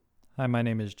Hi, my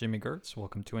name is Jimmy Gertz.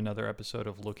 Welcome to another episode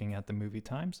of Looking at the Movie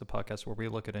Times, the podcast where we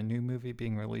look at a new movie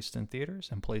being released in theaters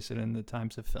and place it in the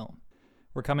times of film.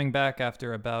 We're coming back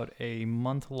after about a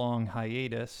month-long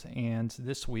hiatus, and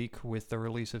this week, with the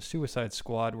release of Suicide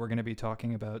Squad, we're going to be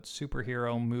talking about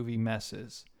superhero movie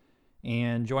messes.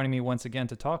 And joining me once again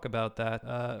to talk about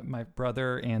that, my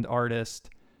brother and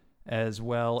artist, as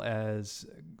well as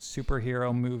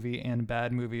superhero movie and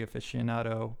bad movie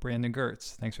aficionado, Brandon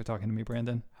Gertz. Thanks for talking to me,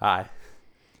 Brandon. Hi.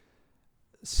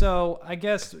 So I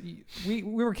guess we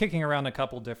were kicking around a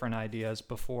couple different ideas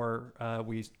beforehand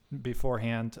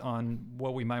on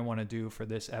what we might want to do for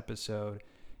this episode.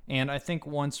 And I think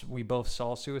once we both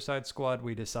saw Suicide Squad,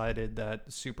 we decided that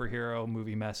superhero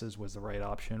movie messes was the right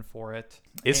option for it.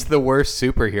 It's the worst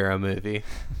superhero movie.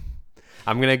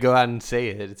 I'm going to go out and say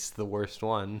it. It's the worst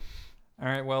one. All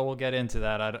right, well, we'll get into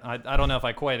that. I don't know if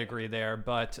I quite agree there,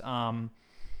 but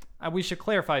we should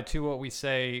clarify, too, what we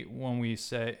say when we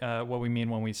say what we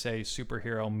mean when we say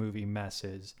superhero movie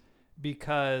messes,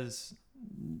 because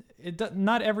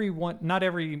not every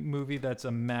movie that's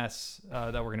a mess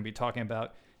that we're going to be talking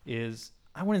about is,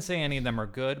 I wouldn't say any of them are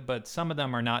good, but some of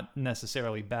them are not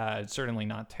necessarily bad, certainly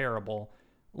not terrible.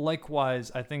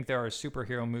 Likewise, I think there are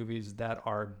superhero movies that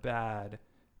are bad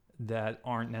that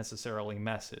aren't necessarily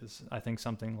messes. I think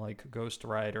something like Ghost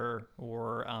Rider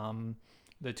or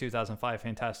the 2005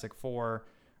 Fantastic Four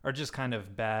are just kind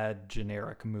of bad,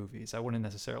 generic movies. I wouldn't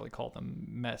necessarily call them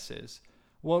messes.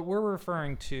 What we're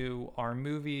referring to are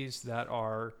movies that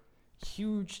are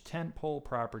huge tentpole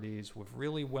properties with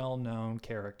really well-known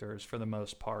characters for the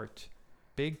most part,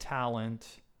 big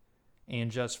talent,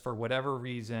 and just for whatever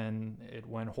reason, it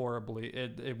went horribly,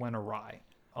 it went awry.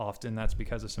 Often that's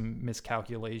because of some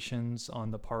miscalculations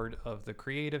on the part of the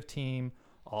creative team.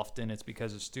 Often it's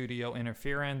because of studio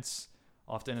interference.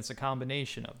 Often it's a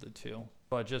combination of the two.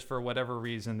 But just for whatever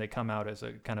reason, they come out as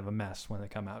a kind of a mess when they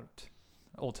come out,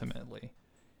 ultimately.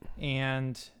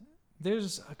 And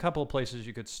there's a couple of places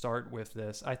you could start with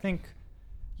this. I think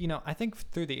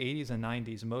through the 80s and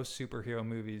 90s, most superhero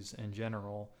movies in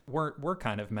general were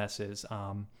kind of messes.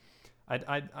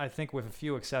 I think with a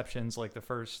few exceptions, like the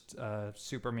first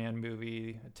Superman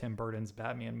movie, Tim Burton's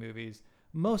Batman movies,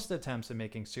 most attempts at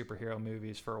making superhero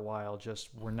movies for a while just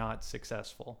were not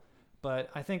successful. But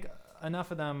I think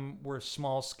enough of them were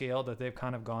small scale that they've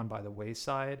kind of gone by the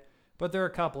wayside. But there are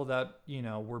a couple that,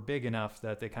 were big enough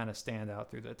that they kind of stand out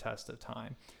through the test of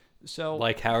time. So,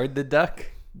 like Howard the Duck?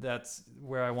 That's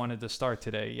where I wanted to start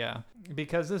today, yeah.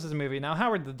 Because this is a movie. Now,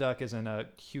 Howard the Duck isn't a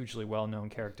hugely well-known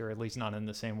character, at least not in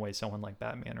the same way someone like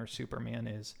Batman or Superman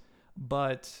is.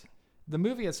 But the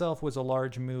movie itself was a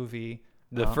large movie.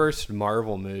 The first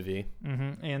Marvel movie.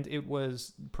 Mm-hmm, and it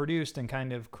was produced and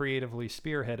kind of creatively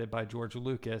spearheaded by George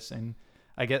Lucas. And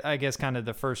I guess kind of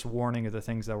the first warning of the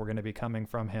things that were going to be coming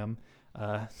from him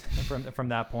from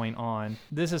that point on.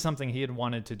 This is something he had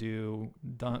wanted to do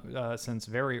since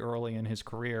very early in his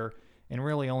career, and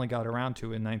really only got around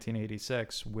to in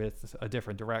 1986 with a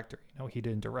different director. He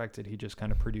didn't direct it; he just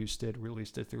kind of produced it,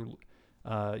 released it through,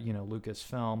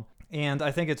 Lucasfilm. And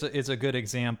I think it's a good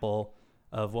example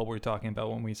of what we're talking about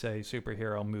when we say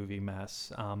superhero movie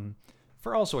mess,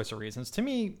 for all sorts of reasons. To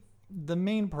me, the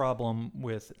main problem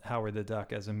with Howard the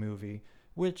Duck as a movie,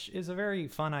 which is a very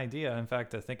fun idea. In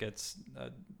fact, I think it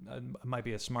might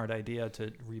be a smart idea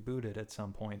to reboot it at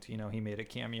some point. He made a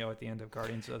cameo at the end of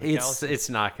Guardians of the Galaxy. It's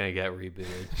not going to get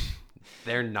rebooted.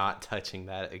 They're not touching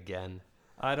that again.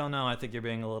 I don't know. I think you're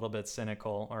being a little bit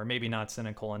cynical, or maybe not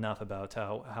cynical enough about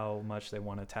how much they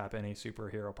want to tap any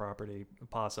superhero property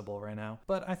possible right now.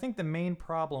 But I think the main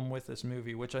problem with this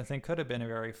movie, which I think could have been a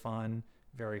very fun,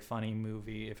 very funny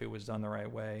movie if it was done the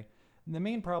right way. The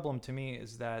main problem to me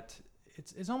is that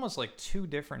it's almost like two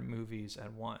different movies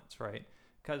at once, right?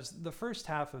 Because the first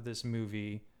half of this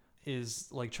movie is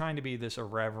like trying to be this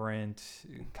irreverent,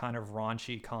 kind of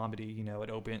raunchy comedy.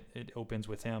 It opens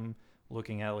with him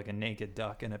looking at like a naked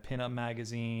duck in a pinup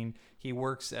magazine. He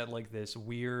works at like this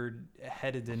weird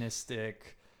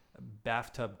hedonistic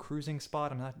bathtub cruising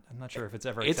spot. I'm not sure if it's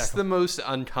ever. It's the most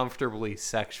uncomfortably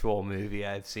sexual movie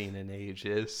I've seen in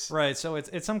ages. Right. So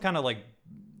it's some kind of like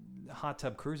hot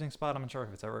tub cruising spot. I'm not sure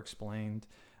if it's ever explained.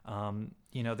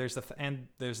 There's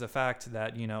the fact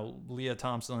that Leah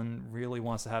Thompson really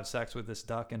wants to have sex with this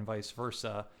duck and vice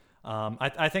versa.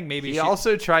 I think maybe he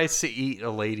also tries to eat a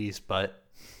lady's butt.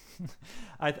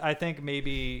 I think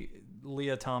maybe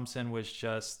Leah Thompson was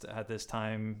just at this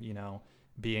time,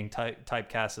 being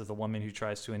typecast as the woman who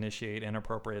tries to initiate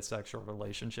inappropriate sexual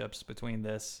relationships between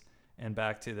this and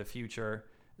Back to the Future.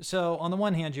 So on the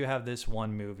one hand, you have this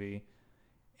one movie.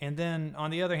 And then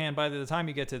on the other hand, by the time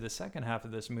you get to the second half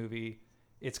of this movie,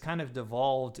 it's kind of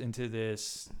devolved into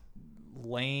this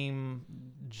lame,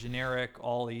 generic,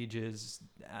 all ages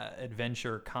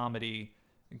adventure comedy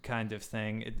kind of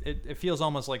thing. It feels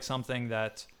almost like something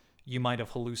that you might have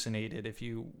hallucinated if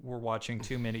you were watching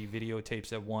too many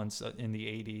videotapes at once in the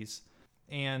 80s.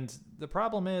 And the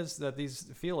problem is that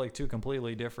these feel like two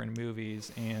completely different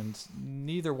movies, and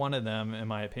neither one of them, in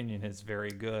my opinion, is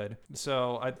very good.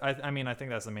 So, I mean, I think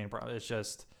that's the main problem. It's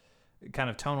just kind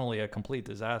of tonally a complete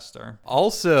disaster.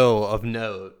 Also of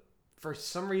note, for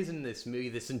some reason in this movie,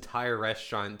 this entire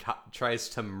restaurant tries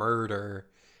to murder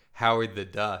Howard the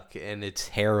Duck, and it's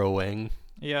harrowing.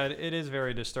 Yeah, it is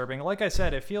very disturbing. Like I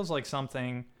said, it feels like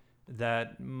something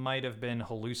that might have been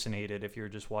hallucinated if you're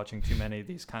just watching too many of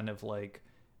these kind of like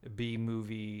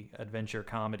B-movie adventure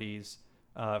comedies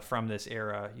from this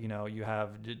era. You know, you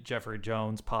have Jeffrey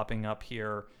Jones popping up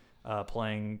here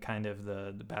playing kind of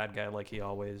the bad guy like he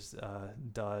always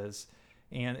does.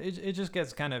 And it just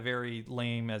gets kind of very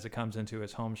lame as it comes into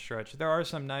its home stretch. There are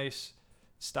some nice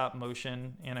stop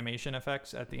motion animation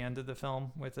effects at the end of the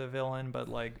film with the villain, but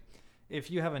like if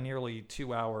you have a nearly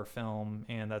 2-hour film,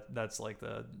 and that's like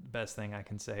the best thing I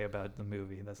can say about the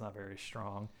movie, that's not very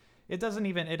strong. It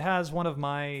has one of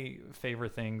my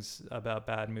favorite things about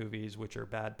bad movies, which are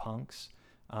bad punks.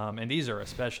 And these are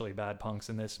especially bad punks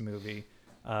in this movie.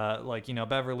 Like, you know,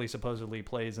 Beverly supposedly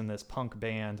plays in this punk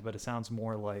band, but it sounds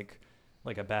more like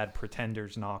a Bad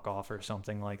Pretenders knockoff or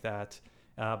something like that.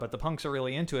 But the punks are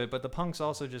really into it. But the punks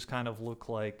also just kind of look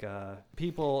like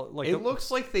people. Like it looks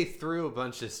like they threw a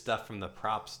bunch of stuff from the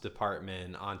props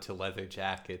department onto leather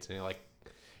jackets, and you're like,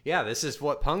 yeah, this is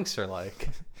what punks are like.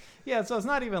 Yeah, so it's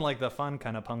not even like the fun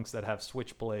kind of punks that have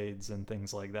switchblades and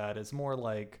things like that. It's more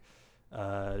like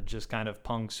just kind of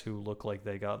punks who look like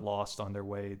they got lost on their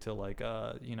way to like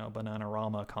a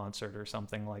Bananarama concert or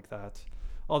something like that.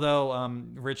 Although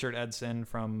Richard Edson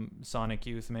from Sonic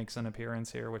Youth makes an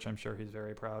appearance here, which I'm sure he's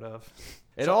very proud of.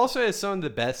 It also has some of the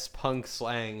best punk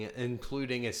slang,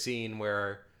 including a scene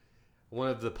where one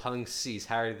of the punks sees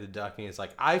Harry the Duck and is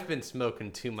like, "I've been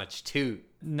smoking too much toot."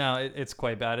 No, it's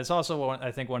quite bad. It's also,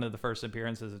 I think, one of the first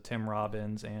appearances of Tim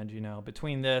Robbins. And, you know,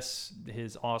 between this,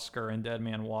 his Oscar and Dead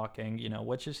Man Walking, you know,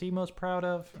 which is he most proud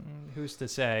of? Who's to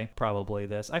say? Probably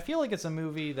this. I feel like it's a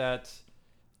movie that,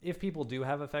 if people do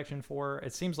have affection for,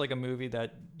 it seems like a movie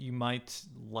that you might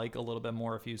like a little bit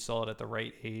more if you saw it at the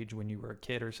right age when you were a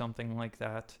kid or something like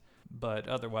that. But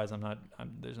otherwise,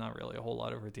 there's not really a whole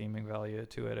lot of redeeming value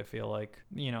to it, I feel like.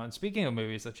 You know, and speaking of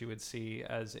movies that you would see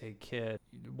as a kid,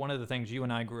 one of the things, you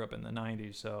and I grew up in the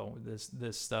 90s, so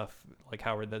this stuff, like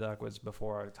Howard the Duck, was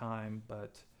before our time.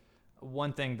 But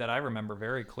one thing that I remember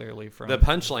very clearly from... The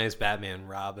punchline is Batman and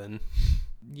Robin.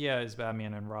 Yeah, is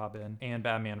Batman and Robin and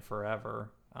Batman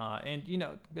Forever. And, you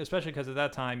know, especially because at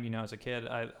that time, you know, as a kid,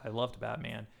 I loved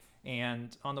Batman.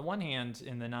 And on the one hand,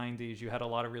 in the 90s, you had a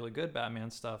lot of really good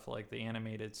Batman stuff, like the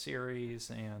animated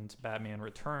series and Batman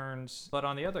Returns. But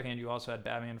on the other hand, you also had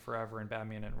Batman Forever and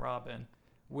Batman and Robin,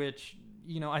 which,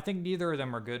 you know, I think neither of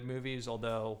them are good movies,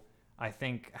 although I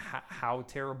think how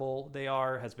terrible they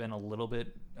are has been a little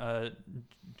bit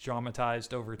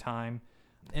dramatized over time.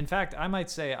 In fact, I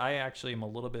might say I actually am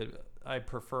I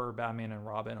prefer Batman and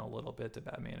Robin a little bit to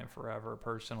Batman and Forever,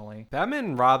 personally. Batman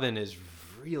and Robin is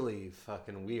really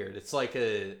fucking weird. It's like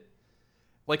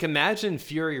imagine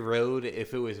Fury Road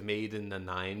if it was made in the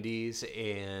 90s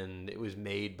and it was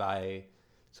made by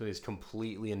someone who's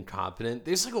completely incompetent.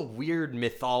 There's like a weird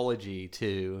mythology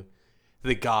to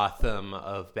the Gotham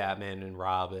of Batman and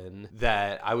Robin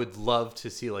that I would love to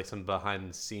see like some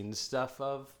behind the scenes stuff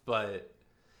of, but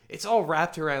it's all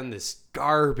wrapped around this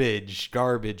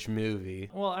garbage movie.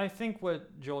 Well, I think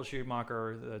what Joel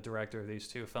Schumacher, the director of these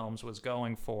two films, was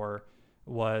going for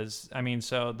was, I mean,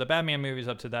 so the Batman movies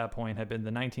up to that point had been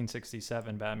the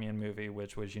 1967 Batman movie,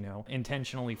 which was, you know,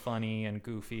 intentionally funny and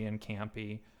goofy and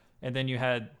campy. And then you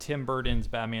had Tim Burton's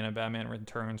Batman and Batman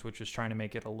Returns, which was trying to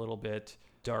make it a little bit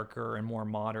darker and more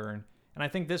modern. And I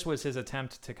think this was his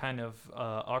attempt to kind of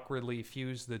awkwardly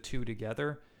fuse the two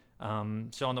together.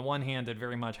 So on the one hand, it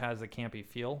very much has the campy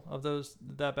feel of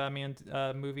that Batman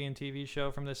movie and TV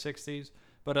show from the 60s.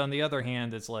 But on the other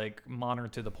hand, it's like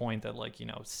modern to the point that, like, you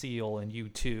know, Seal and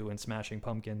U2 and Smashing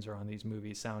Pumpkins are on these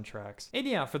movie soundtracks. And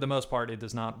yeah, for the most part, it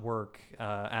does not work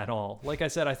at all. Like I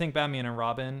said, I think Batman and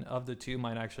Robin of the two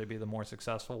might actually be the more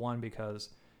successful one because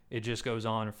it just goes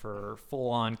on for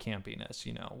full-on campiness,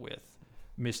 you know, with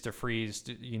Mr. Freeze,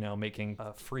 you know, making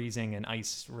freezing and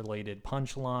ice-related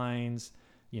punchlines,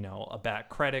 you know, a Bat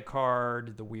credit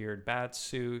card, the weird bat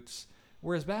suits.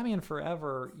 Whereas Batman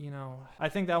Forever, you know, I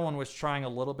think that one was trying a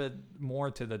little bit more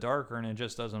to the darker, and it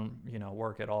just doesn't, you know,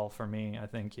 work at all for me. I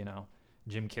think, you know,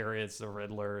 Jim Carrey as the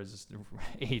Riddler is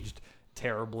aged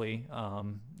terribly,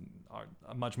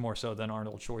 much more so than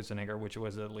Arnold Schwarzenegger, which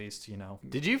was at least,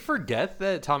 Did you forget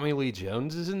that Tommy Lee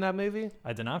Jones is in that movie?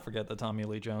 I did not forget that Tommy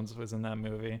Lee Jones was in that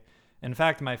movie. In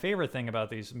fact, my favorite thing about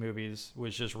these movies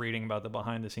was just reading about the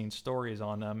behind-the-scenes stories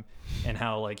on them and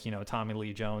how, Tommy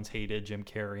Lee Jones hated Jim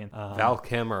Carrey. And Val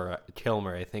Kilmer,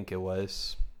 I think it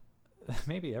was.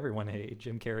 Maybe everyone hated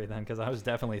Jim Carrey then, because I was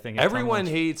definitely thinking... Everyone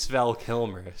hates Val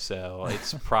Kilmer, so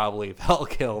it's probably Val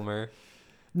Kilmer.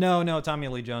 No, Tommy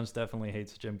Lee Jones definitely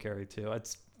hates Jim Carrey, too.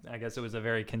 I guess it was a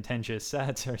very contentious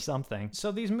set or something.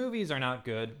 So these movies are not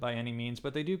good by any means,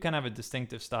 but they do kind of have a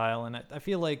distinctive style, and I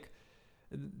feel like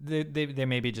they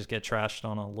maybe just get trashed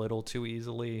on a little too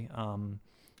easily.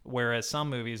 Whereas some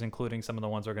movies, including some of the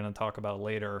ones we're going to talk about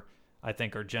later, I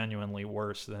think are genuinely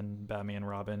worse than Batman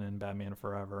Robin and Batman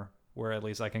Forever, where at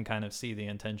least I can kind of see the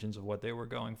intentions of what they were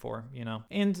going for,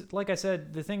 And like I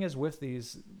said, the thing is with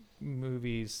these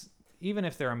movies, even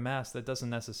if they're a mess, that doesn't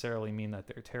necessarily mean that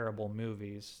they're terrible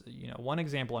movies. One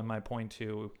example I might point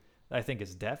to I think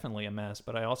is definitely a mess,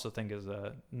 but I also think is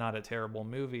not a terrible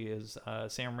movie, is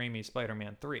Sam Raimi's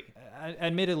Spider-Man 3.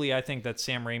 Admittedly, I think that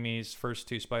Sam Raimi's first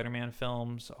two Spider-Man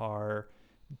films are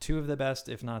two of the best,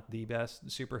 if not the best,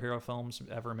 superhero films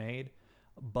ever made.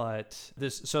 But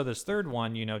this third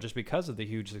one, just because of the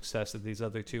huge success that these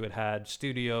other two had,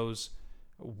 studios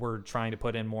were trying to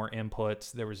put in more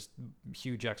input. There was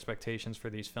huge expectations for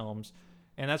these films.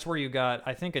 And that's where you got,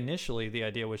 I think initially the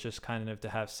idea was just kind of to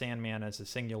have Sandman as a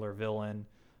singular villain,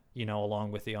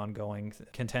 along with the ongoing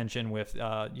contention with,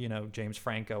 James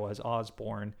Franco as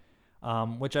Osborn,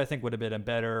 which I think would have been a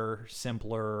better,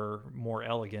 simpler, more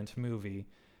elegant movie.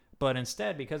 But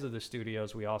instead, because of the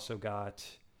studios, we also got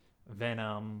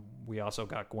Venom, we also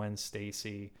got Gwen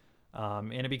Stacy,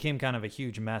 and it became kind of a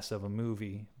huge mess of a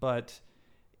movie. But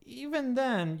even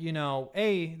then,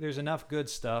 there's enough good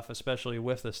stuff, especially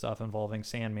with the stuff involving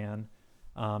Sandman,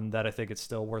 that I think it's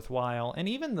still worthwhile. And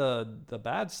even the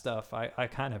bad stuff I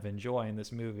kind of enjoy in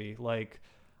this movie. Like,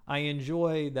 I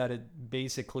enjoy that it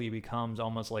basically becomes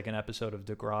almost like an episode of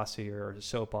Degrassi or a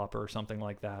soap opera or something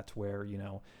like that, where,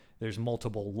 there's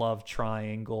multiple love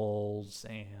triangles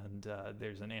and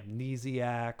there's an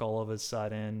amnesiac all of a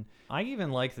sudden. I even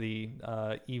like the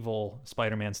evil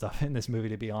Spider-Man stuff in this movie,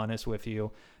 to be honest with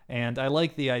you. And I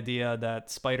like the idea that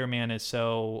Spider-Man is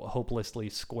so hopelessly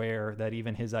square that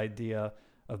even his idea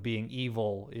of being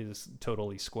evil is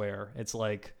totally square. It's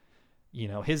like,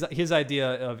 his idea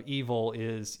of evil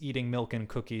is eating milk and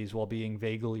cookies while being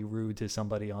vaguely rude to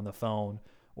somebody on the phone,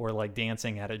 or like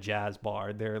dancing at a jazz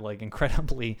bar. They're like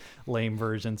incredibly lame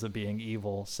versions of being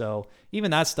evil. So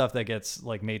even that stuff that gets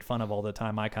like made fun of all the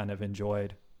time, I kind of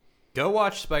enjoyed. Go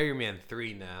watch Spider-Man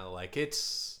 3 now. Like,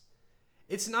 it's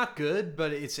not good,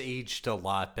 but it's aged a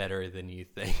lot better than you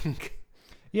think.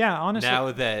 Yeah, honestly.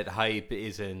 Now that hype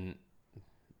isn't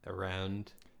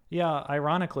around. Yeah,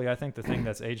 ironically, I think the thing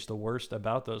that's aged the worst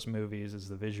about those movies is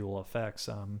the visual effects,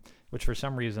 which for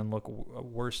some reason look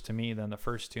worse to me than the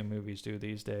first two movies do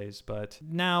these days. But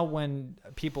now when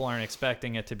people aren't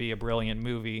expecting it to be a brilliant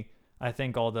movie, I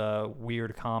think all the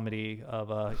weird comedy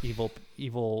of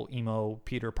evil emo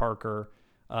Peter Parker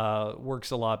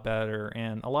works a lot better,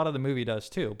 and a lot of the movie does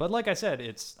too. But like I said,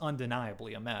 it's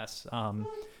undeniably a mess.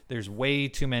 There's way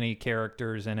too many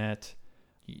characters in it.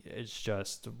 It's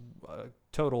just a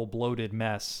total bloated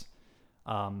mess,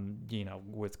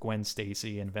 with Gwen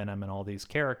Stacy and Venom and all these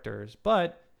characters.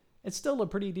 But it's still a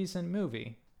pretty decent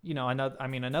movie.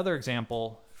 Another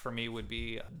example for me would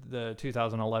be the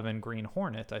 2011 Green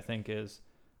Hornet. I think is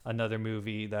another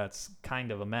movie that's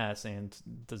kind of a mess and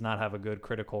does not have a good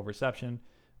critical reception,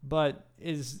 but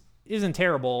isn't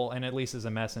terrible, and at least is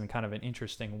a mess in kind of an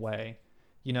interesting way.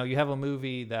 You have a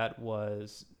movie that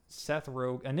was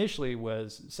initially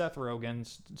was Seth Rogen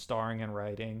starring and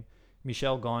writing,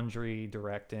 Michel Gondry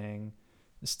directing,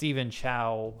 Stephen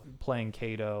Chow playing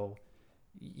Kato,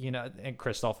 and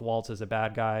Christoph Waltz is a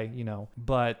bad guy,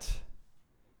 but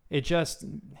it just,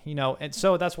 and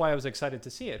so that's why I was excited to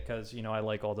see it, because, I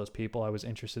like all those people. I was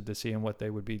interested to see in what they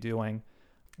would be doing.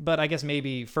 But I guess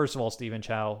maybe, first of all, Stephen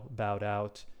Chow bowed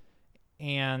out,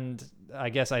 and I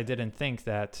guess I didn't think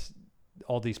that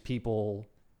all these people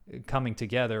coming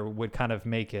together would kind of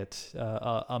make it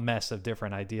a mess of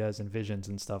different ideas and visions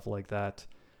and stuff like that.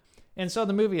 And so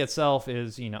the movie itself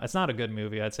is, it's not a good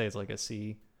movie. I'd say it's like a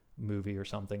C movie or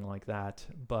something like that.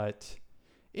 But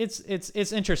it's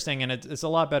interesting, and it's a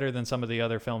lot better than some of the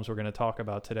other films we're going to talk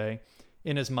about today,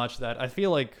 in as much that I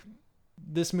feel like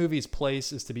this movie's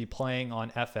place is to be playing on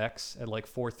FX at like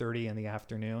 4:30 in the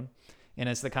afternoon. And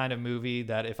it's the kind of movie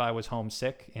that if I was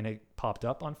homesick and it popped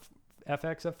up on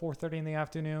FX at 4:30 in the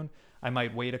afternoon, I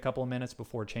might wait a couple of minutes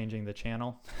before changing the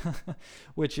channel,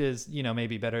 which is,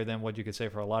 maybe better than what you could say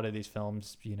for a lot of these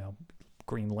films,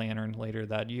 Green Lantern later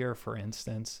that year, for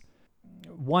instance.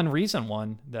 One recent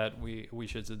one that we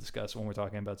should discuss when we're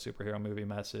talking about superhero movie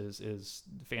messes is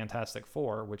Fantastic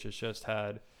Four, which has just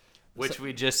had... Which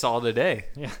we just saw today.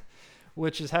 Yeah.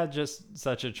 Which has had just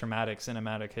such a traumatic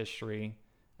cinematic history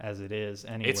as it is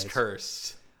anyways. It's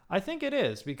cursed. I think it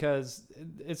is, because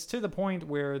it's to the point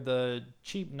where the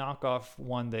cheap knockoff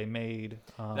one they made...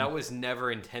 that was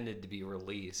never intended to be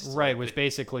released. Right, was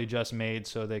basically just made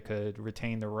so they could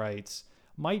retain the rights.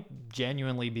 Might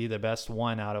genuinely be the best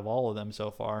one out of all of them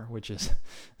so far, which is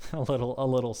a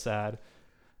little sad.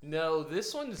 No,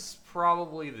 this one's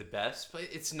probably the best, but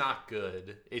it's not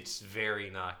good. It's very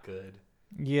not good.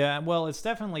 Yeah, well, it's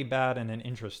definitely bad in an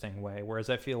interesting way, whereas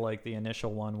I feel like the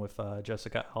initial one with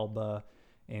Jessica Alba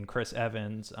and Chris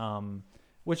Evans,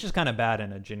 which is kind of bad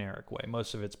in a generic way.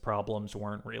 Most of its problems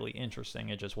weren't really interesting.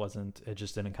 It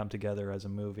just didn't come together as a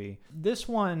movie. This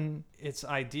one, its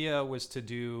idea was to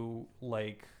do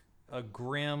like a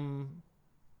grim,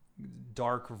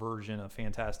 dark version of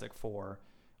Fantastic Four,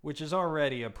 which is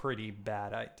already a pretty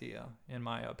bad idea, in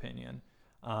my opinion.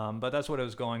 But that's what it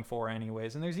was going for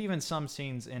anyways. And there's even some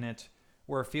scenes in it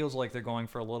where it feels like they're going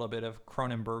for a little bit of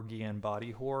Cronenbergian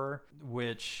body horror,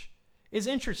 which is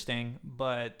interesting,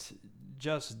 but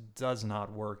just does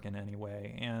not work in any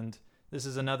way. And this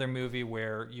is another movie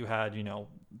where you had,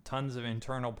 tons of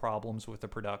internal problems with the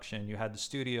production. You had the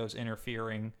studios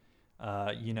interfering,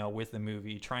 with the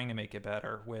movie, trying to make it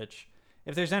better, which...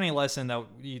 If there's any lesson that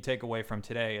you take away from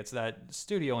today, it's that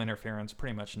studio interference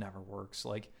pretty much never works.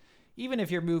 Like, even if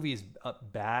your movie's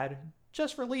bad,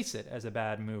 just release it as a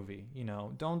bad movie.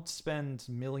 Don't spend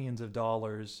millions of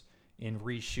dollars in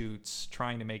reshoots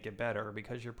trying to make it better,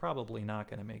 because you're probably not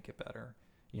going to make it better.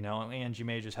 And you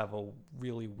may just have a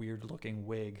really weird looking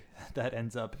wig that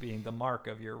ends up being the mark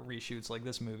of your reshoots, like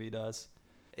this movie does.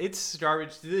 It's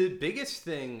garbage. The biggest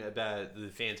thing about the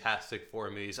Fantastic Four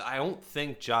movies, I don't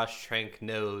think Josh Trank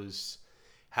knows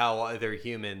how other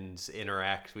humans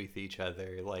interact with each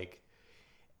other. Like,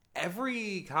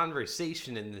 every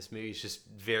conversation in this movie is just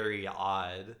very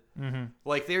odd. Mm-hmm.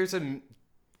 Like, there's a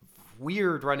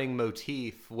weird running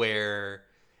motif where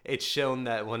it's shown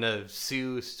that one of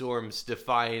Sue Storm's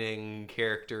defining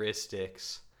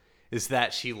characteristics is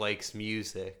that she likes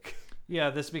music. Yeah,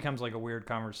 this becomes like a weird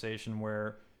conversation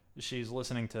where she's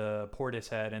listening to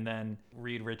Portishead, and then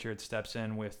Reed Richards steps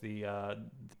in with the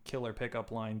killer pickup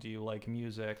line, "Do you like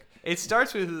music?" It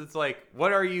starts with, it's like,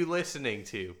 "What are you listening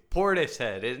to?"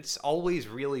 Portishead. It's always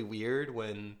really weird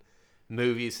when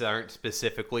movies that aren't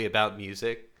specifically about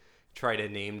music try to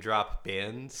name drop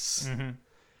bands. Mm-hmm.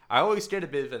 I always get a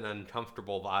bit of an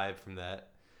uncomfortable vibe from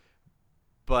that.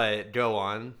 But go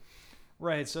on.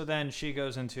 Right, so then she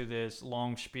goes into this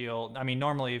long spiel. I mean,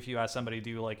 normally if you ask somebody, do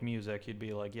you like music, you'd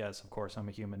be like, yes, of course, I'm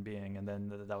a human being, and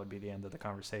then that would be the end of the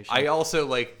conversation. I also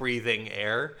like breathing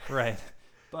air. Right.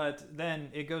 But then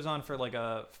it goes on for like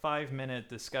a 5-minute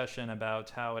discussion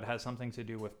about how it has something to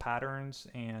do with patterns,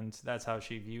 and that's how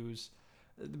she views...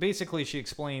 Basically, she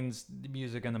explains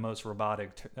music in the most robotic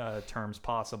terms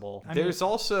possible. There's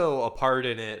also a part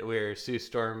in it where Sue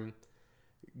Storm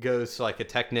goes to like a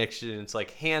technician and it's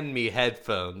like, hand me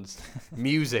headphones.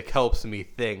 Music helps me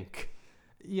think.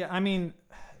 Yeah, I mean,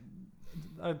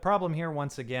 a problem here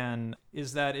once again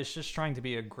is that it's just trying to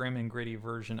be a grim and gritty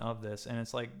version of this, and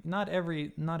it's like not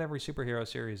every superhero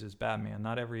series is Batman.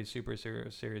 Not every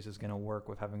superhero series is going to work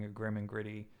with having a grim and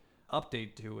gritty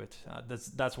update to it.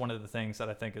 That's one of the things that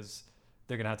I think is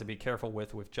they're going to have to be careful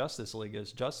with Justice League.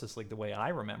 Is Justice League, the way I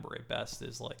remember it best,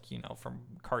 is like, from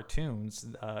cartoons,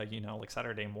 like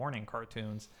Saturday morning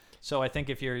cartoons. So I think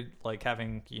if you're like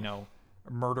having,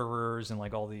 murderers and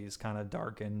like all these kind of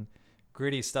dark and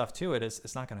gritty stuff to it,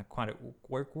 it's not going to quite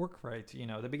work right.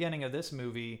 The beginning of this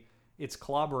movie, its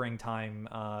clobbering time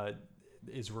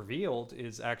is revealed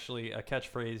is actually a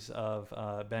catchphrase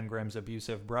of Ben Grimm's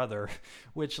abusive brother,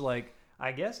 which like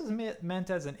I guess is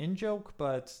meant as an in-joke,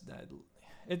 but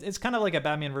it's kind of like a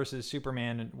Batman versus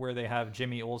Superman where they have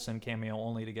Jimmy Olsen cameo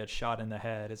only to get shot in the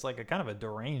head. It's like a kind of a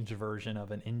deranged version of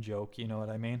an in-joke, you know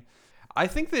what I mean? I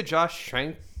think the Josh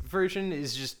Trank version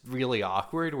is just really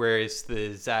awkward, whereas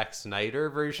the Zack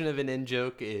Snyder version of an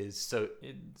in-joke is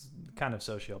it's kind of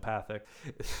sociopathic.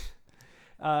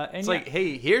 It's like,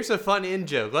 hey, here's a fun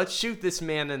in-joke. Let's shoot this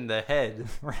man in the head.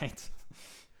 Right.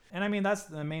 And I mean, that's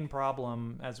the main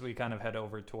problem as we kind of head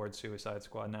over towards Suicide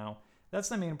Squad now. That's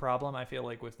the main problem, I feel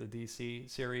like, with the DC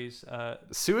series.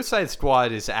 Suicide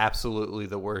Squad is absolutely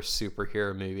the worst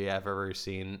superhero movie I've ever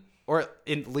seen. or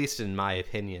at least in my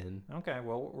opinion. Okay,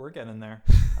 well, we're getting there.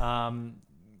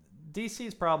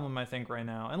 DC's problem, I think, right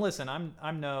now, and listen,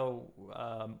 I'm no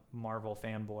Marvel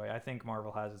fanboy. I think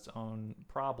Marvel has its own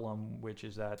problem, which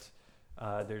is that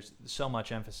there's so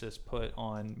much emphasis put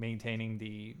on maintaining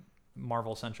the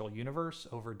Marvel Central Universe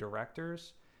over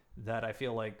directors that I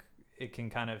feel like it can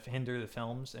kind of hinder the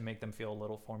films and make them feel a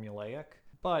little formulaic.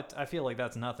 But I feel like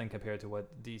that's nothing compared to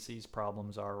what DC's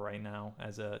problems are right now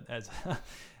as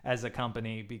a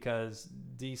company, because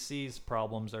DC's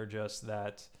problems are just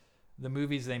that the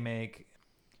movies they make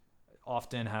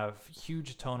often have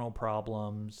huge tonal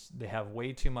problems. They have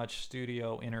way too much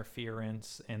studio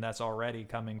interference, and that's already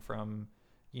coming from,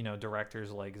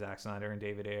 directors like Zack Snyder and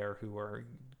David Ayer, who are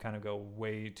kind of go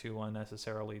way too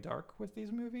unnecessarily dark with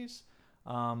these movies,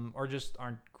 or just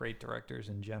aren't great directors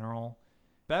in general.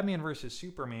 Batman versus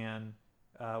Superman,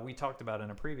 we talked about in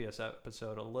a previous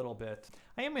episode a little bit.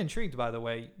 I am intrigued, by the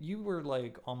way. You were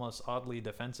like almost oddly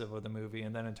defensive of the movie,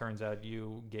 and then it turns out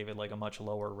you gave it like a much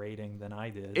lower rating than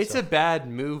I did. It's a bad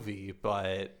movie,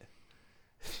 but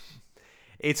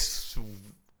it's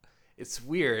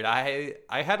weird. I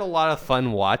had a lot of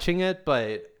fun watching it,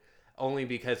 but only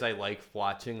because I like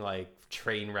watching like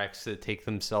train wrecks that take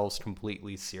themselves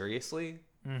completely seriously.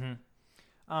 Mm-hmm.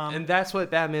 And that's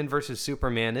what Batman versus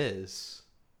Superman is.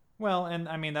 Well, and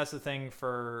I mean, that's the thing,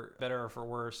 for better or for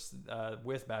worse,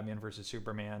 with Batman versus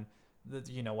Superman.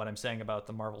 What I'm saying about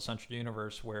the Marvel Central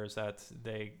Universe, whereas that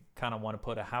they kind of want to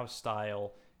put a house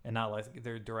style and not let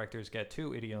their directors get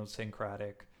too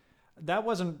idiosyncratic. That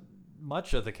wasn't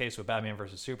much of the case with Batman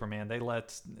versus Superman. They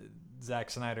let Zack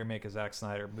Snyder make a Zack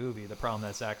Snyder movie. The problem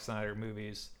that Zack Snyder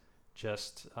movies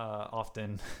just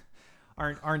often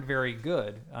aren't very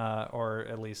good, or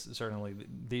at least certainly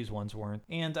these ones weren't.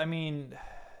 And I mean,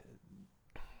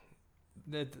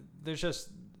 there's just,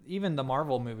 even the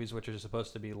Marvel movies, which are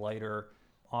supposed to be lighter,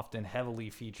 often heavily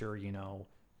feature,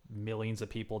 millions of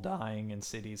people dying and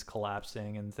cities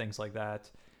collapsing and things like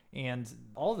that. And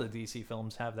all the DC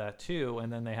films have that too.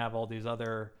 And then they have all these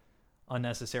other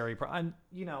unnecessary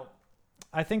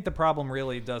I think the problem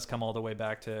really does come all the way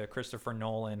back to Christopher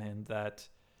Nolan, and that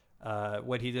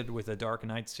what he did with the Dark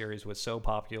Knight series was so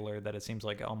popular that it seems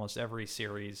like almost every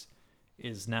series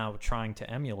is now trying to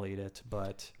emulate it.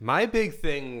 But my big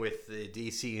thing with the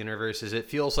DC universe is it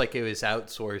feels like it was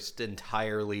outsourced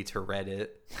entirely to Reddit.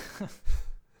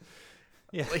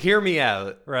 Yeah, hear me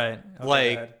out. Right. Okay,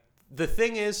 like, the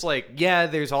thing is, like, yeah,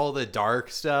 there's all the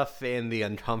dark stuff and the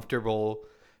uncomfortable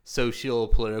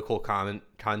socio-political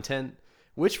content,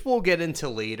 which we'll get into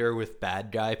later with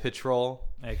Bad Guy Patrol,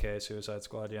 aka Suicide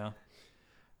Squad. Yeah.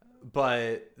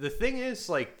 But the thing is,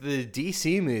 like, the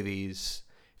DC movies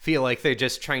feel like they're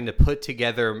just trying to put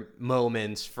together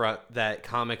moments that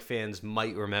comic fans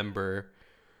might remember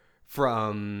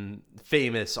from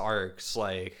famous arcs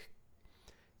like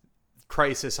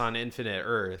Crisis on Infinite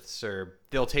Earths, or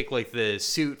they'll take like the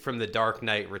suit from The Dark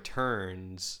Knight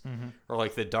Returns, or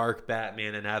like the Dark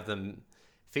Batman, and have them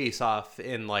face off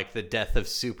in like the Death of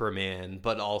Superman,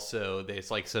 but also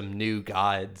there's like some New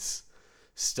Gods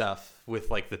stuff with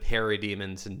like the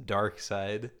parademons and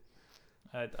Darkseid.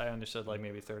 I understood like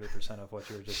maybe 30% of what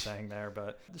you were just saying there,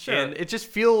 but sure. And it just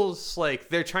feels like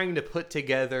they're trying to put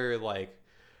together like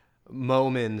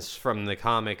moments from the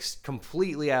comics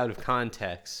completely out of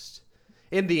context,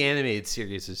 in the animated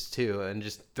series too, and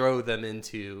just throw them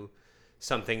into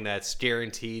something that's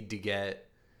guaranteed to get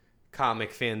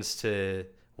comic fans to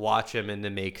watch them and to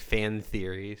make fan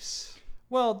theories.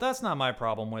 Well, that's not my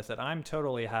problem with it. I'm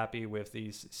totally happy with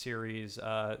these series.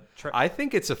 I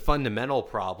think it's a fundamental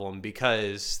problem,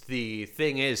 because the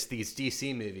thing is, these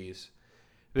DC movies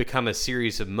become a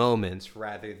series of moments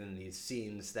rather than these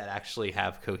scenes that actually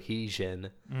have cohesion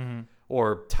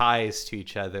or ties to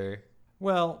each other.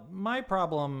 Well, my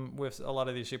problem with a lot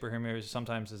of these superhero movies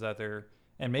sometimes is that they're,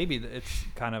 and maybe it's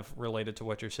kind of related to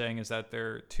what you're saying, is that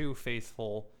they're too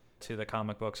faithful to the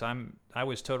comic books. I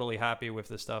was totally happy with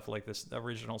the stuff like this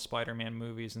original Spider-Man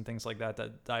movies and things like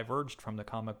that diverged from the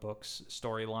comic books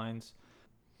storylines.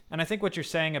 And I think what you're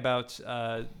saying about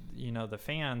the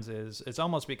fans is it's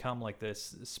almost become like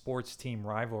this sports team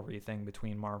rivalry thing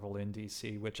between Marvel and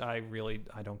DC, which I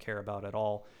don't care about at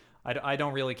all. I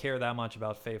don't really care that much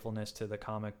about faithfulness to the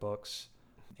comic books,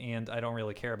 and I don't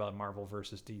really care about Marvel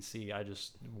versus DC. I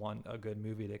just want a good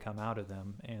movie to come out of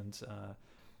them, and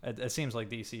it seems like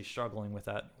DC is struggling with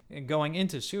that. And going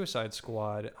into Suicide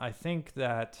Squad, I think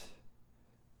that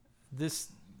this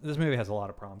movie has a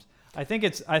lot of problems. I think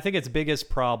its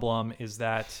biggest problem is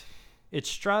that it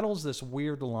straddles this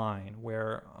weird line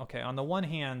where, okay, on the one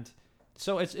hand,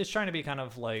 so it's trying to be kind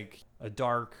of like a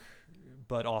dark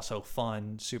but also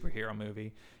fun superhero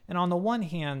movie. And on the one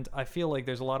hand, I feel like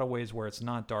there's a lot of ways where it's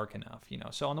not dark enough, you know.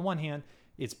 So on the one hand,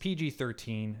 it's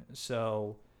PG-13,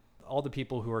 so all the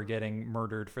people who are getting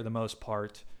murdered for the most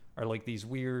part are like these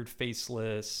weird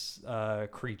faceless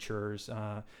creatures.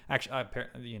 Actually,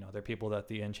 you know, they're people that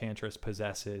the Enchantress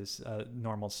possesses,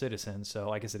 normal citizens.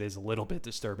 So I guess it is a little bit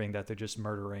disturbing that they're just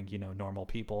murdering, you know, normal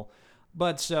people.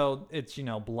 But so it's, you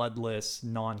know, bloodless,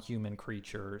 non-human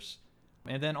creatures.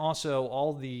 And then also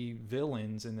all the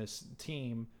villains in this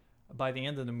team, by the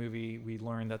end of the movie, we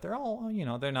learn that they're all, you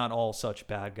know, they're not all such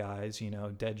bad guys. You know,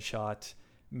 Deadshot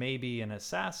may be an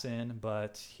assassin,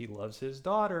 but he loves his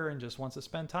daughter and just wants to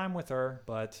spend time with her.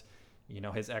 But, you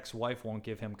know, his ex-wife won't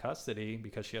give him custody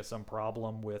because she has some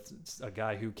problem with a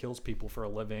guy who kills people for a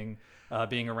living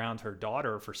being around her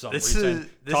daughter for some reason.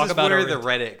 This is where the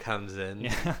Reddit comes in.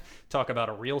 Yeah, talk about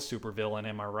a real supervillain,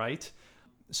 am I right?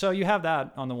 So you have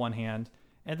that on the one hand,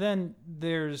 and then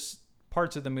there's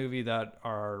parts of the movie that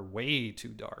are way too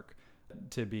dark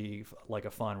to be like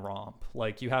a fun romp.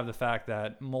 Like you have the fact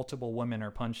that multiple women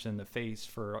are punched in the face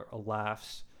for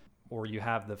laughs, or you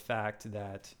have the fact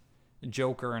that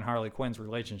Joker and Harley Quinn's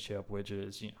relationship, which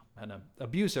is, you know, an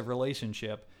abusive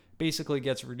relationship, basically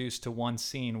gets reduced to one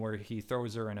scene where he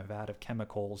throws her in a vat of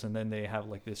chemicals and then they have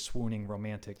like this swooning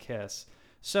romantic kiss.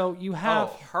 So you have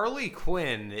Harley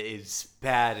Quinn is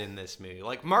bad in this movie.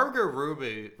 Like Margot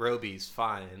Robbie's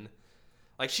fine.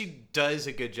 Like she does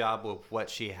a good job with what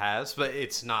she has, but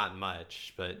it's not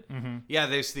much. But yeah,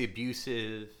 there's the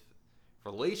abusive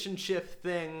relationship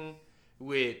thing,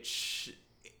 which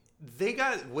they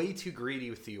got way too greedy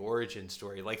with the origin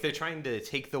story. Like they're trying to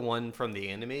take the one from the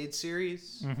animated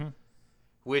series,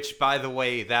 which, by the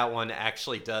way, that one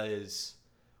actually does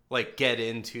like get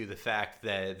into the fact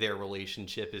that their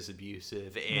relationship is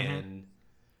abusive and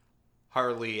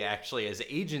Harley actually has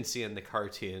agency in the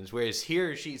cartoons, whereas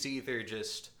here she's either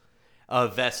just a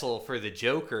vessel for the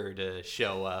Joker to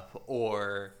show up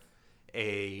or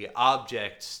a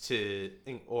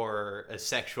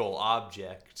sexual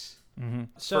object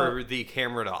for the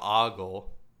camera to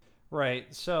ogle.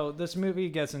 Right. So this movie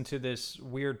gets into this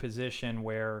weird position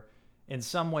where in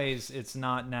some ways it's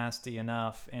not nasty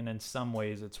enough, and in some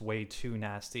ways it's way too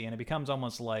nasty, and it becomes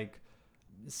almost like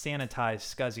sanitized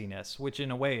scuzziness, which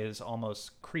in a way is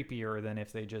almost creepier than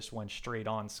if they just went straight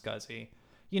on scuzzy.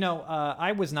 You know,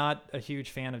 I was not a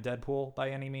huge fan of Deadpool by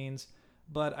any means,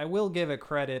 but I will give it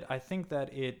credit. I think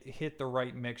that it hit the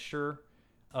right mixture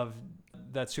of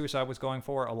that Suicide was going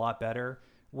for a lot better,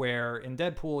 where in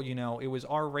Deadpool, you know, it was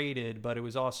R-rated, but it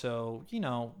was also, you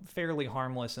know, fairly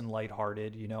harmless and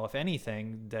lighthearted. You know, if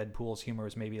anything, Deadpool's humor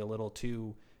is maybe a little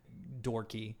too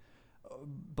dorky.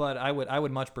 But I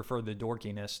would much prefer the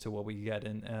dorkiness to what we get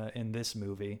in this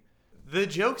movie. The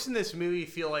jokes in this movie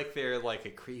feel like they're like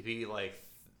a creepy, like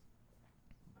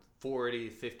 40,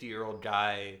 50-year-old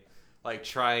guy, like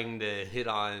trying to hit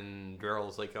on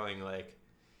girls, like going like,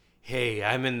 "Hey,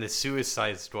 I'm in the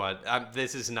Suicide Squad."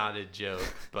 This is not a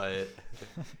joke, but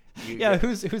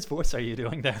whose voice are you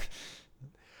doing there?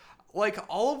 Like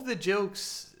all of the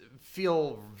jokes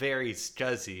feel very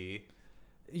scuzzy.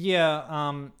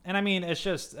 Yeah, and I mean, it's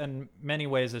just, in many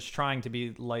ways, it's trying to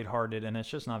be lighthearted, and it's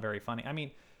just not very funny. I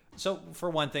mean, so for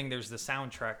one thing, there's the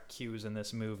soundtrack cues in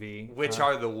this movie, which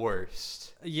are the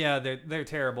worst. Yeah, they're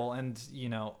terrible, and you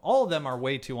know, all of them are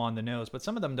way too on the nose, but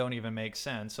some of them don't even make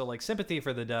sense. So like Sympathy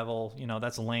for the Devil, you know,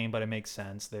 that's lame, but it makes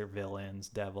sense. They're villains,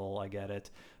 devil, I get it.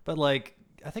 But like,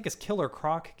 I think as Killer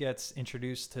Croc gets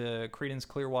introduced to Creedence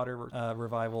Clearwater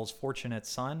Revival's Fortunate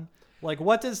Son. Like,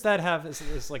 what does that have?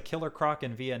 Is like Killer Croc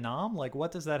in Vietnam? Like,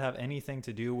 what does that have anything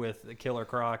to do with Killer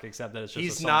Croc except that it's just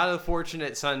he's not a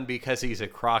fortunate son because he's a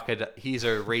crocodile. He's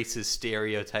a racist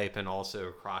stereotype and also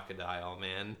a crocodile,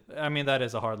 man. I mean, that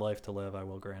is a hard life to live. I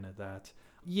will grant it that.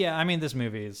 Yeah, I mean, this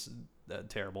movie is a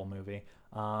terrible movie.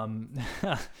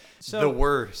 So the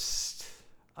worst.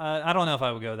 I don't know if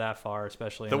I would go that far,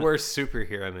 especially the worst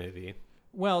superhero movie.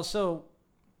 Well, so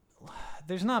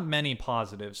there's not many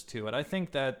positives to it. I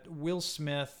think that Will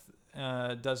Smith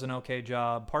does an okay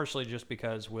job, partially just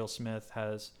because Will Smith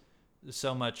has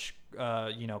so much,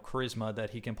 charisma that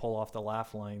he can pull off the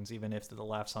laugh lines, even if the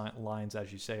laugh lines,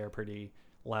 as you say, are pretty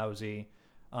lousy.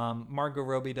 Margot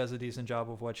Robbie does a decent job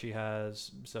with what she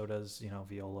has. So does,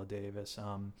 Viola Davis.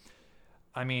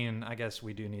 I mean, I guess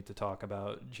we do need to talk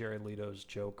about Jared Leto's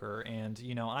Joker, and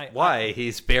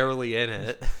he's barely in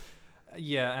it.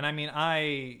 Yeah, and I mean,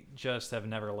 I just have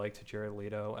never liked Jared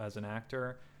Leto as an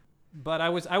actor, but I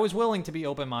was willing to be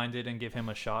open-minded and give him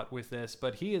a shot with this,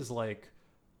 but he is like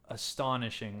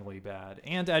astonishingly bad,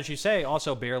 and as you say,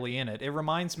 also barely in it. It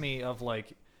reminds me of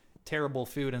like terrible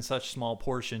food in such small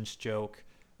portions joke,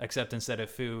 except instead of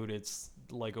food, it's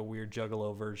like a weird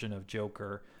Juggalo version of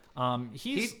Joker.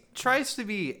 He tries to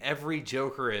be every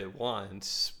Joker at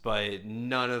once, but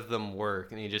none of them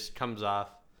work, and he just comes off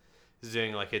as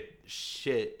doing like a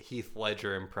shit Heath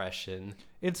Ledger impression.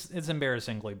 It's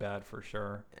embarrassingly bad for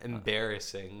sure.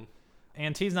 Embarrassing.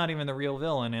 And he's not even the real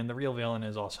villain, and the real villain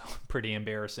is also pretty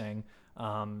embarrassing.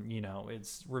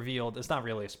 It's revealed. It's not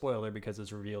really a spoiler because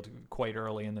it's revealed quite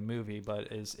early in the movie,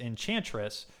 but is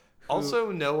Enchantress.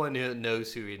 Also, no one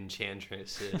knows who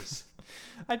Enchantress is.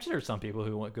 I'm sure some people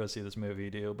who go see this movie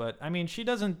do, but I mean, she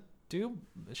doesn't do.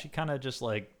 She kind of just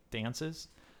like dances,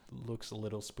 looks a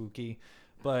little spooky,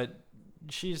 but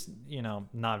she's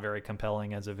not very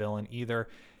compelling as a villain either.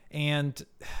 And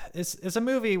it's a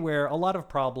movie where a lot of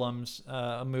problems.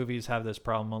 Movies have this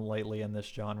problem lately in this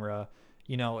genre.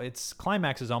 Its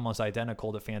climax is almost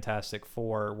identical to Fantastic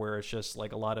Four, where it's just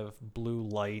like a lot of blue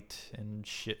light and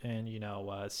shit, and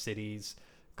cities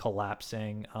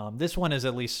collapsing. This one is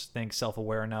at least, I think,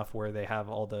 self-aware enough where they have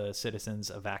all the citizens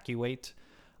evacuate,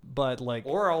 but like,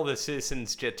 or all the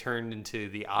citizens get turned into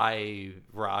the Eye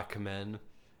Rock Men.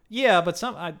 Yeah, but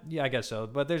I guess so.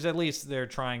 But there's at least they're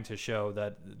trying to show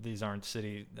that these aren't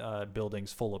city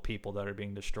buildings full of people that are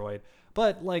being destroyed.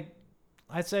 But like,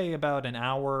 I'd say about an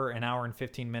hour and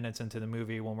 15 minutes into the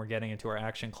movie, when we're getting into our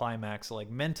action climax, like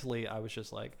mentally, I was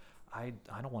just like, I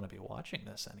don't want to be watching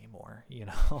this anymore.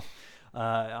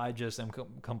 I just am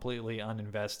completely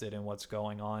uninvested in what's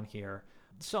going on here.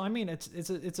 So I mean,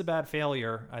 it's a bad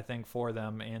failure, I think, for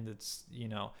them, and it's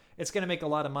going to make a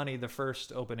lot of money the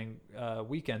first opening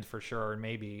weekend for sure, and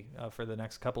maybe for the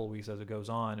next couple of weeks as it goes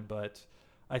on. But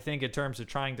I think in terms of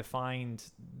trying to find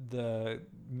the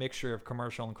mixture of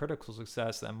commercial and critical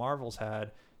success that Marvel's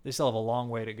had, they still have a long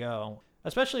way to go.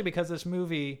 Especially because this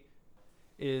movie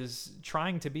is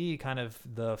trying to be kind of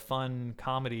the fun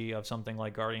comedy of something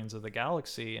like Guardians of the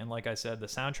Galaxy. And like I said, the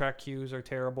soundtrack cues are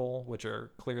terrible, which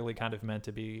are clearly kind of meant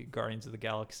to be Guardians of the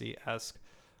Galaxy-esque.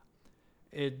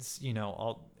 It's,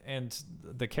 and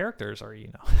the characters are,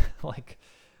 like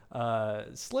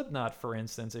Slipknot, for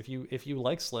instance. If you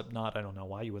like Slipknot, I don't know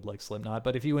why you would like Slipknot,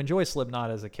 but if you enjoy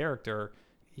Slipknot as a character,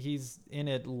 he's in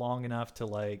it long enough to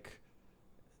like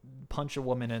punch a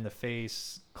woman in the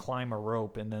face, climb a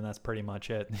rope, and then that's pretty much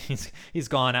it. He's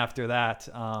gone after that.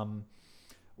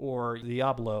 Or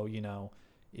Diablo,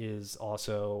 is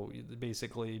also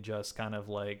basically just kind of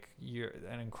like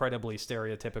an incredibly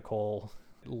stereotypical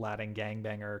Latin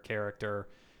gangbanger character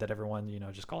that everyone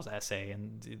just calls SA,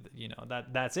 and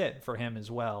that's it for him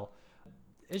as well.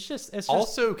 It's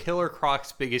also Killer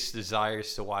Croc's biggest desire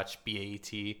is to watch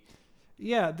BAT.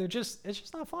 Yeah, it's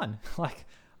just not fun. Like,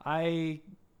 I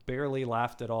barely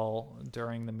laughed at all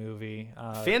during the movie.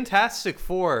 Fantastic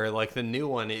Four, like the new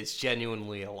one, is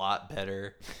genuinely a lot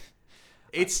better.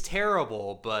 It's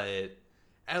terrible, but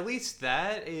at least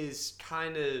that is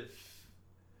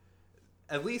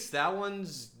at least that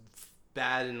one's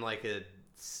bad in like a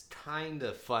kind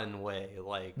of fun way.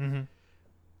 Like,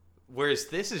 whereas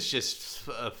this is just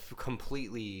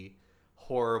completely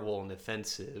horrible and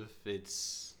offensive.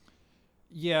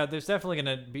 Yeah, there's definitely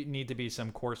going to need to be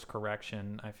some course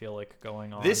correction, I feel like,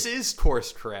 going on. This is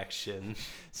course correction.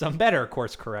 Some better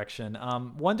course correction.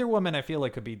 Wonder Woman, I feel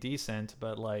like, could be decent,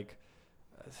 but, like,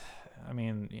 I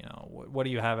mean, what do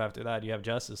you have after that? You have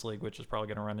Justice League, which is probably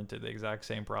going to run into the exact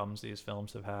same problems these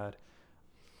films have had.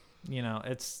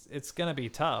 It's going to be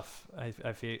tough, I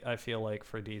feel like,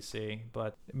 for DC,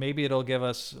 but maybe it'll give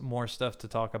us more stuff to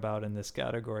talk about in this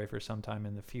category for some time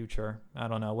in the future. I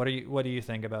don't know. What do you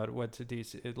think about what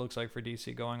DC it looks like for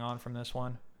DC going on from this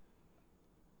one?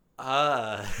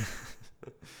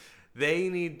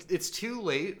 It's too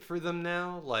late for them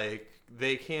now. Like,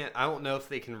 they can't, I don't know if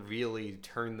they can really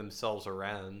turn themselves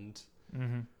around.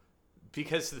 Mm-hmm.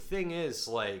 Because the thing is,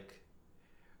 like,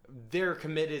 they're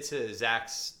committed to Zack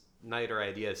Snyder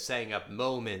idea of setting up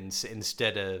moments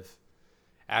instead of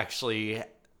actually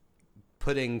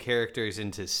putting characters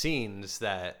into scenes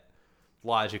that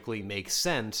logically make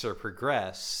sense or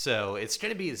progress. So it's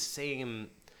going to be the same.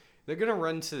 They're going to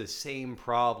run into the same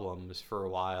problems for a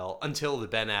while until the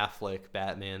Ben Affleck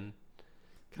Batman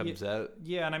comes out.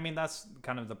 Yeah, and I mean, that's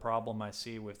kind of the problem I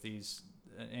see with these,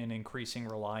 an increasing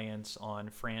reliance on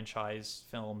franchise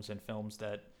films and films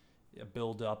that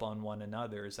build up on one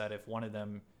another, is that if one of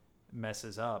them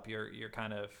messes up, you're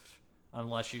kind of,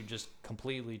 unless you just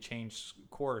completely change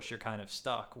course, you're kind of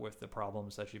stuck with the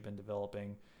problems that you've been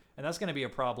developing. And that's going to be a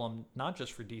problem not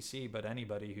just for DC, but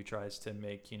anybody who tries to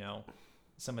make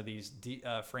some of these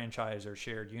franchise or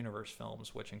shared universe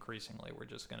films, which increasingly we're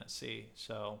just going to see.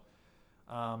 So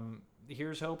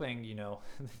Here's hoping,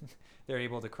 they're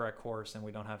able to correct course and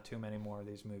we don't have too many more of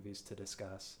these movies to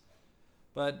discuss.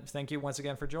 But thank you once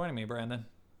again for joining me, Brandon.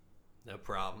 No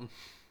problem.